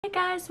Hey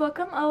guys,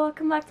 welcome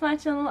back to my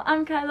channel.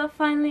 I'm Kayla.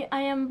 Finally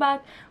I am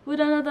back with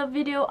another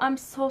video. I'm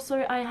so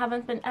sorry I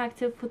haven't been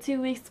active for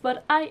 2 weeks,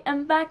 but I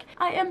am back.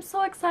 I am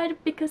so excited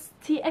because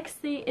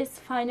TXT is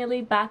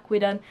finally back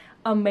with an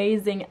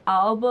amazing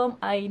album.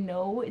 I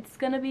know it's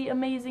gonna be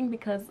amazing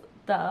because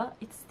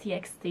it's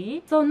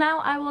TXT. So now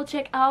I will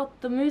check out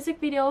the music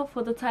video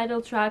for the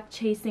title track,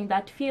 Chasing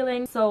That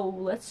Feeling. So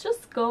let's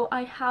just go.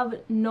 I have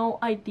no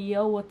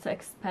idea what to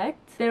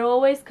expect. They're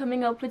always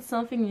coming up with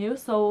something new,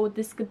 so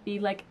this could be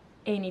like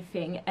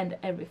anything and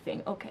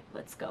everything. Okay,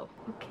 let's go.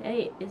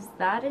 Okay, is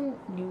that in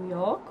New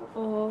York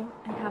or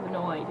I have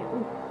no idea.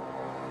 Ooh.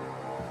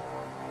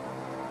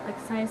 Like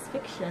science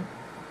fiction.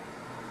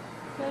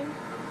 Okay.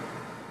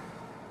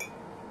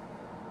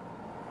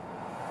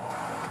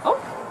 Oh!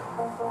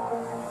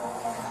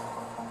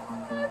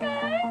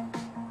 Okay.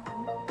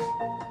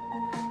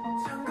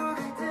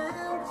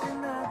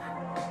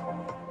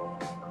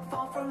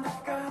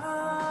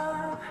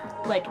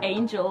 Like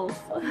angels.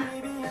 You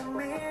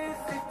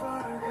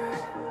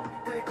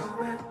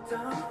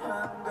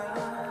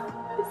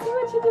see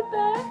what you did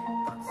there?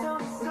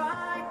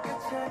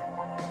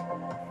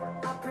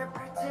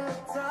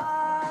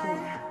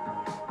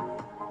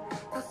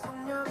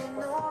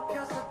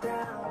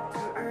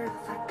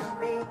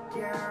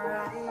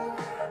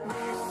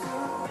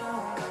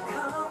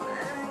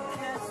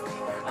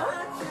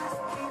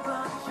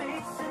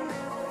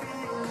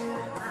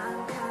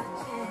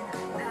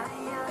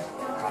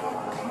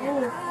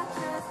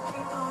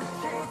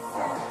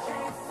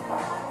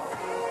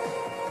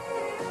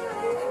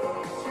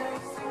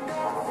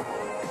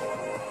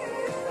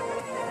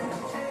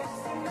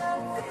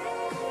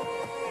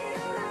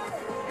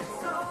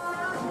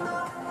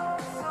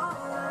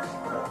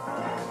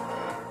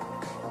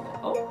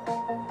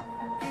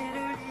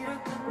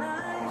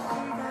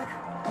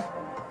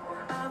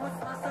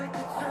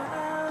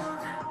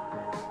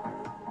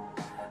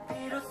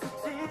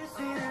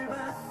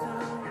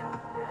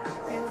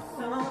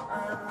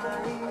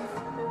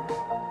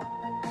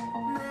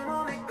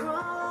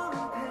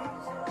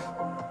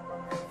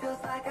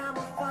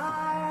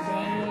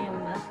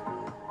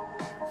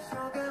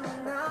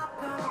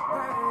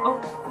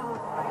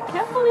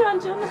 Carefully,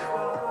 Anjun.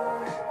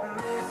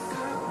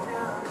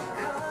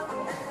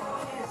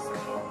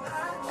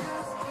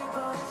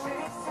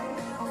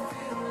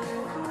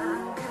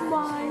 Oh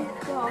my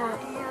god.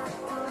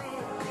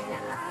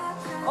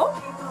 Oh.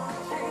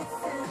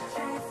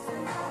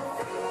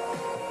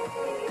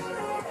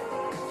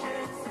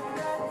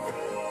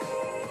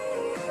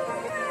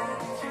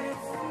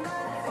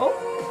 Oh.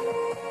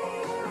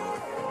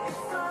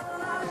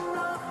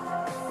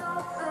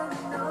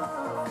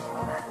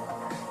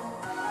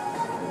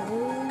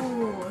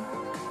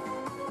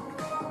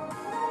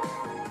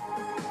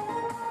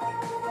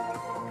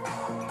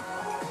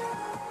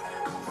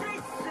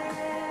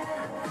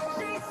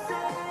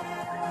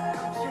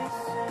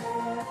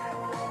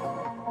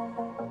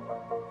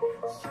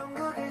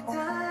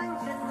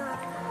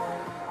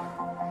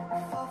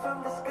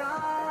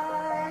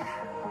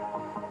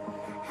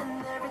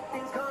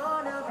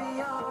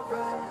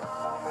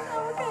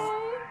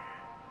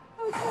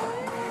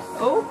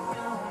 Oh.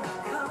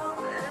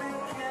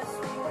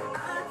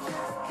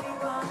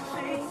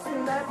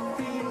 Chasing that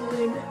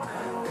feeling.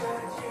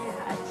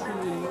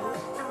 Catchy.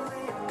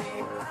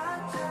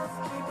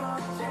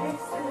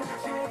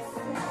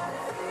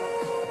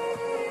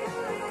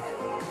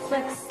 It's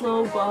like slow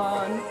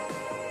burn.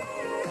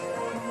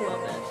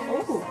 Love it.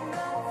 Oh.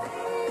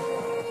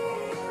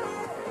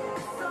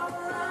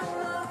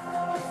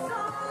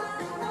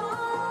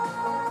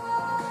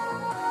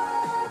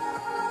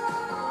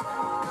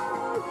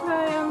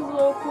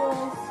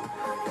 Locals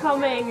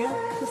coming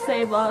to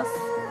save us.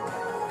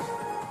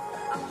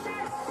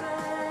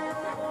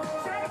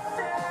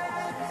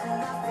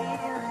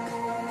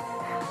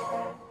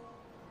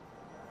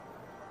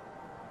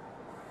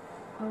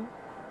 Oh.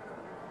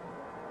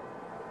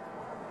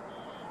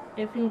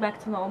 Everything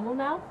back to normal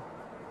now?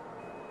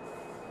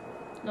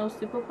 No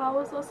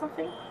superpowers or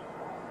something?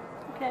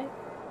 Okay.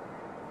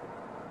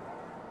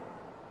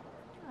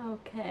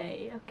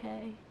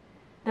 Okay.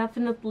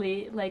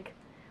 Definitely, like,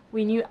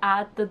 when you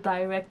add the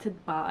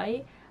directed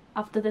by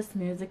after this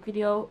music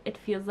video, it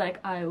feels like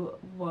I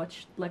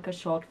watched like a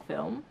short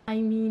film.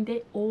 I mean,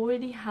 they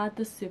already had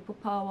the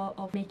superpower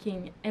of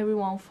making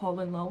everyone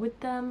fall in love with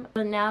them,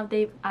 but now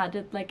they've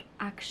added like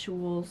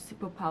actual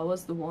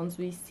superpowers, the ones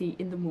we see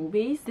in the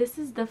movies. This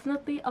is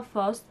definitely a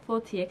first for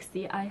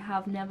TXT. I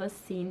have never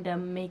seen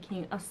them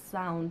making a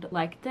sound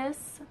like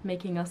this,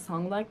 making a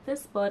song like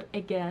this, but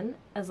again,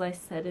 as I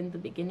said in the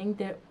beginning,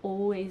 they're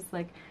always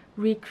like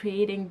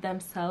recreating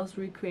themselves,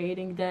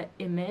 recreating their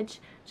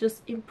image,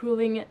 just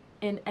improving it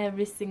in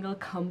every single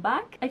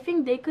comeback. I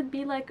think they could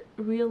be like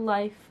real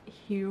life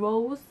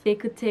heroes. They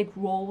could take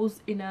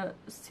roles in a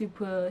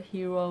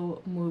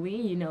superhero movie,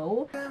 you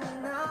know.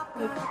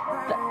 Like,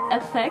 the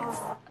effects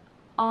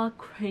are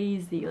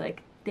crazy,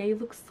 like they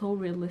look so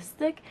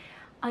realistic.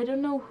 I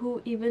don't know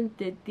who even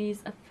did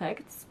these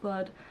effects,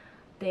 but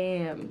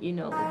damn, you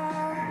know,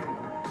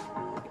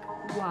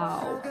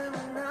 wow.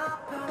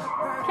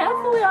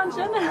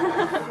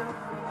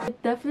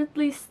 It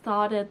definitely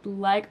started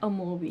like a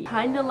movie,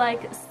 kind of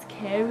like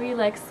scary,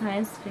 like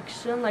science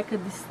fiction, like a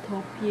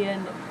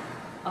dystopian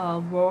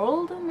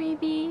world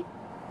maybe,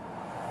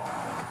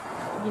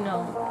 you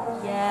know.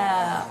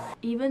 Yeah,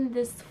 even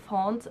this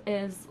font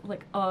is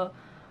like a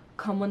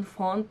common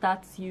font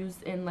that's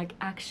used in like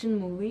action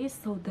movies,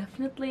 so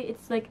definitely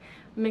it's like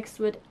mixed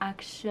with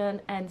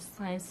action and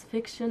science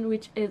fiction,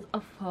 which is a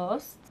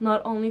first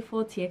not only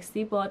for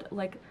TXT but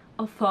like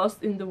a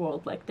first in the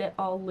world. Like they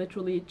are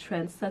literally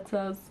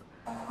trendsetters,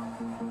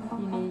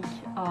 unique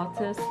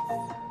artists.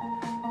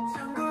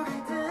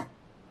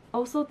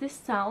 Also this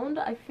sound,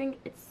 I think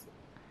it's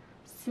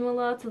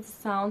similar to the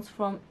sounds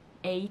from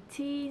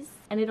 80s,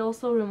 and it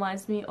also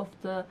reminds me of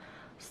the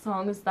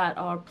songs that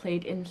are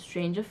played in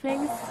Stranger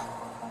Things.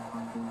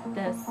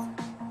 This.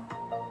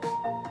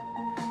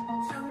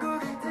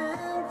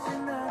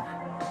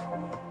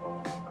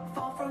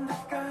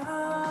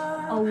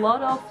 A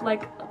lot of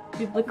like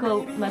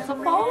biblical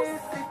metaphors,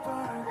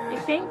 I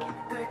think.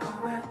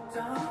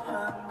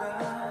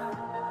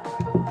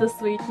 The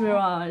Sweet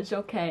Mirage.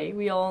 Okay,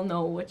 we all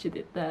know what you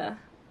did there.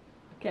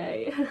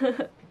 Okay.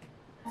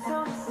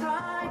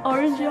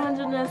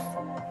 Orange-orangeness.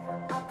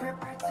 Okay.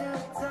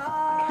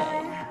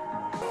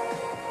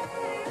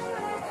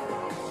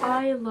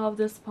 I love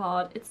this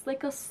part. It's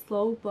like a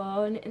slow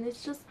burn and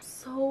it's just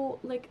so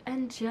like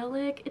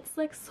angelic. It's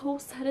like so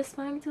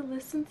satisfying to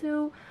listen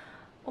to.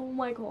 Oh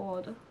my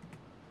god.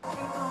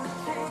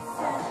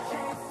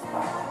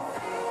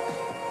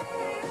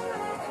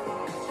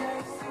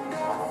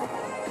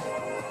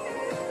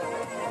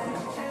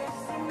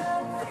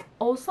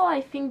 Also,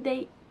 I think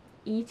they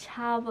each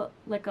have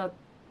like a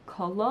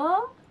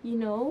color, you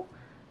know.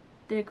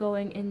 They're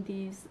going in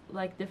these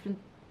like different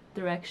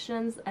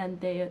directions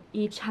and they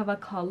each have a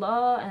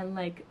color and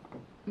like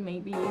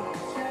maybe,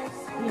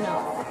 you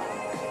know.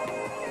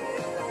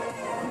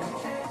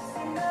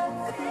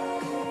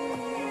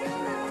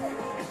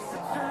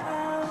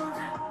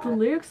 The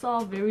lyrics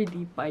are very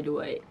deep, by the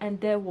way, and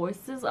their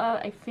voices are,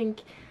 I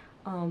think,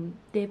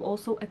 they've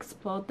also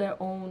explored their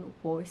own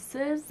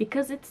voices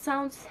because it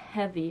sounds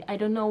heavy. I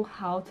don't know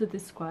how to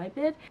describe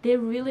it. They're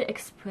really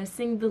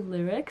expressing the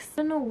lyrics. I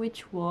don't know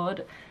which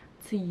word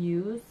to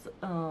use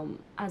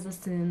as a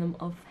synonym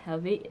of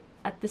heavy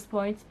at this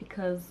point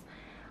because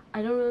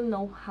I don't really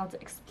know how to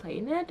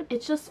explain it.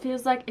 It just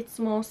feels like it's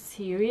more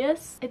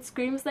serious. It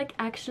screams like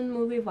action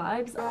movie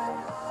vibes.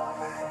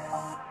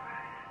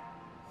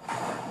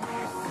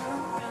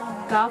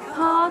 That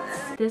part,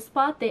 this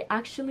part, they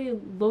actually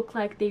look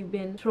like they've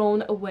been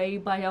thrown away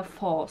by a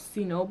force,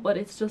 you know, but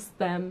it's just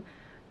them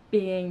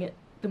being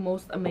the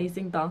most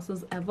amazing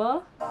dancers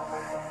ever.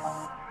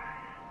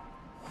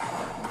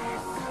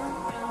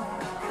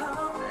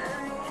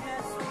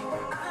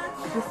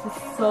 This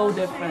is so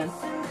different.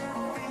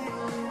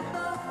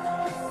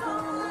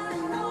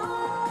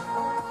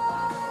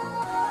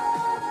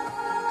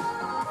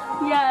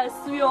 Yes,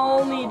 we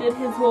all needed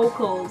his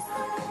vocals.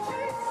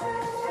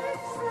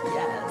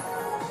 Yes.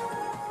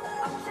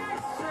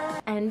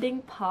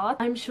 Ending part,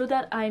 I'm sure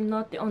that I'm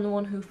not the only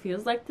one who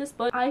feels like this,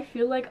 but I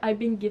feel like I've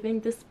been giving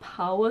this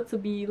power to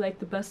be like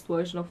the best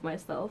version of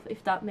myself,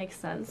 if that makes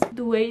sense.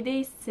 The way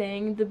they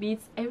sing, the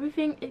beats,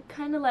 everything, it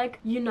kind of like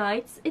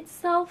unites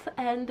itself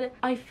and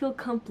I feel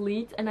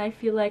complete and I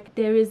feel like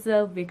there is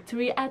a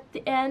victory at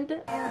the end.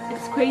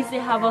 It's crazy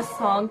how a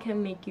song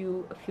can make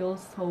you feel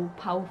so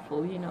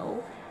powerful, you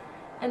know.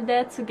 And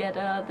they're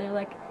together, they're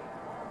like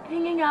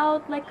hanging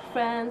out like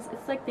friends.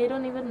 It's like they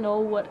don't even know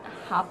what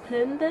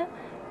happened,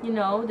 you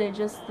know. They're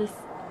just this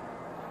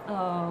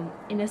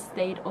in a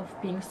state of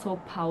being so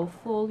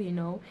powerful, you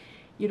know.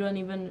 You don't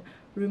even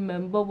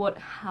remember what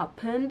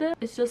happened.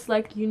 It's just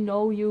like, you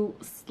know, you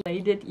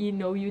slayed it, you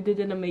know, you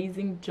did an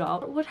amazing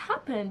job. What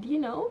happened, you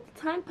know?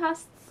 Time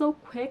passed so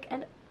quick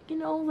and, you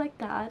know, like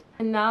that.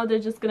 And now they're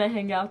just gonna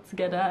hang out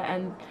together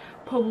and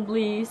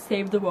probably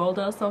save the world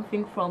or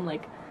something from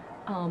like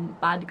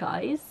bad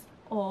guys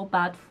or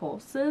bad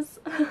forces.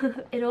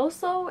 It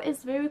also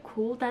is very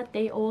cool that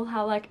they all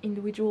have like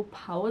individual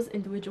powers,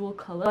 individual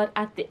color, but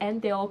at the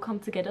end they all come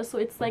together. So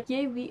it's like,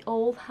 yeah, we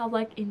all have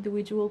like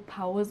individual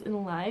powers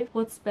in life.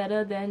 What's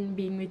better than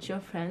being with your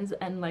friends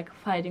and like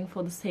fighting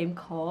for the same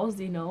cause,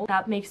 you know?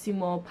 That makes you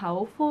more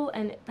powerful,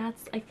 and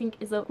that's, I think,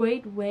 is a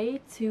great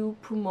way to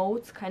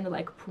promote, kind of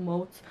like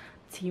promote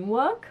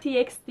teamwork.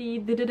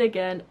 TXT did it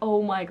again.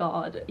 Oh my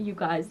god, you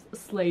guys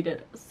slayed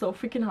it so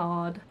freaking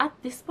hard. At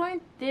this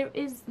point, there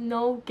is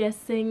no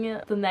guessing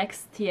the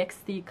next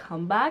TXT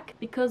comeback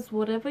because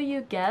whatever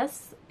you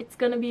guess, it's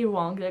gonna be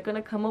wrong. They're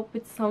gonna come up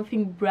with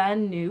something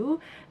brand new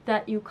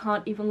that you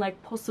can't even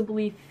like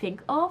possibly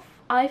think of.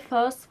 I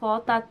first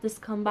thought that this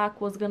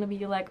comeback was gonna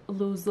be like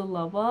Loser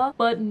Lover,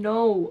 but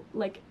no,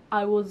 like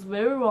I was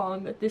very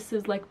wrong. This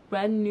is like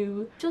brand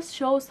new. Just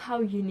shows how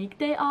unique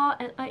they are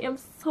and I am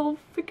so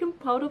freaking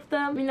proud of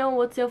them. Let me know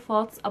what's your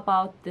thoughts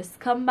about this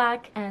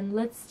comeback and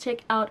let's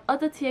check out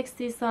other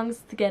TXT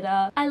songs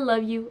together. I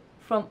love you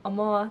from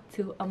Amoa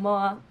to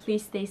Amoa.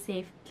 Please stay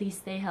safe, please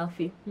stay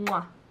healthy.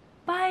 Mwah.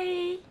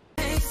 Bye!